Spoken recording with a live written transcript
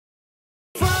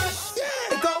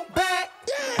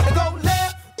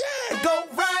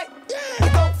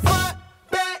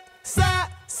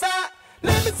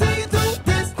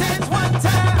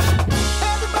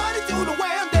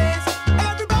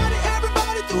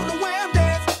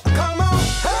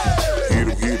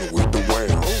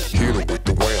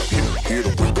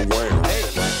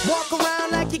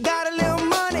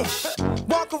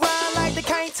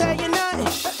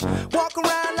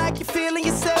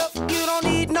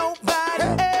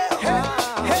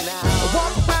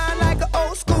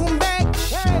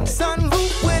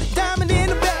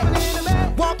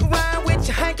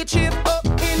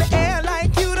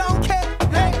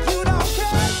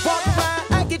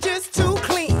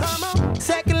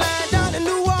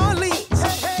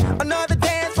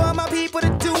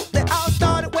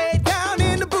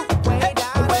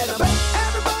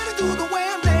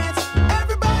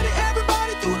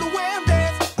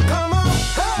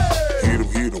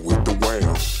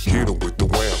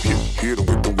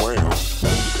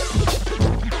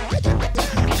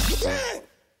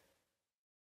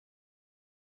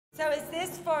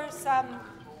some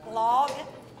blog?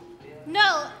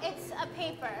 No, it's a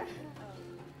paper.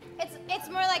 It's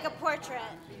more like a portrait.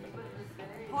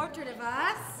 Portrait of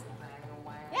us?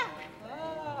 Yeah.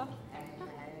 Oh.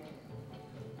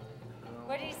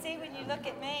 What do you see when you look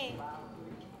at me?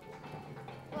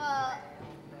 Well,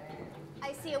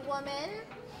 I see a woman.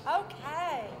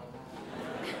 Okay.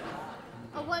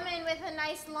 A woman with a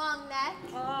nice long neck.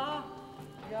 Oh,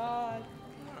 God.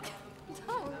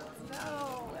 Don't.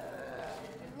 No.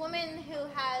 A woman who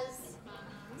has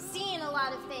seen a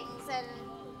lot of things and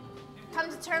come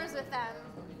to terms with them.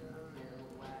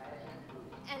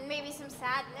 And maybe some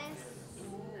sadness.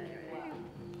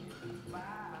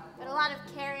 But a lot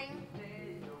of caring.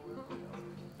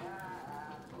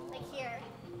 Like here.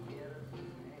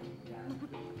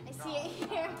 I see it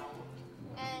here.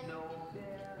 And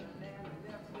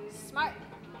smart.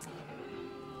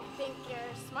 I think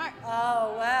you're smart.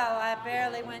 Oh, well, I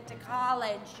barely went to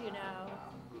college, you know.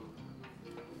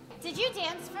 Did you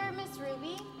dance for Miss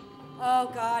Ruby? Oh,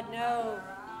 God, no.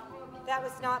 That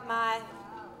was not my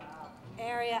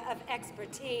area of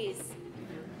expertise.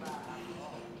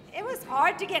 It was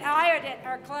hard to get hired at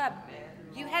our club.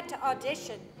 You had to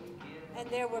audition, and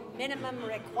there were minimum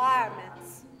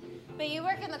requirements. But you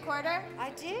work in the quarter? I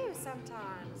do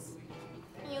sometimes.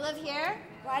 And you live here?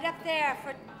 Right up there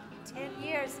for 10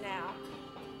 years now.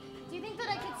 Do you think that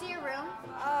I could see your room?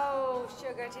 Oh,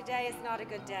 sugar, today is not a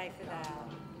good day for that.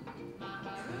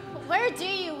 Where do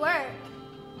you work?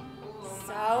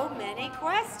 So many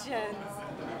questions.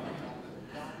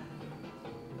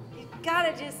 You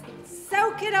gotta just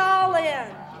soak it all in.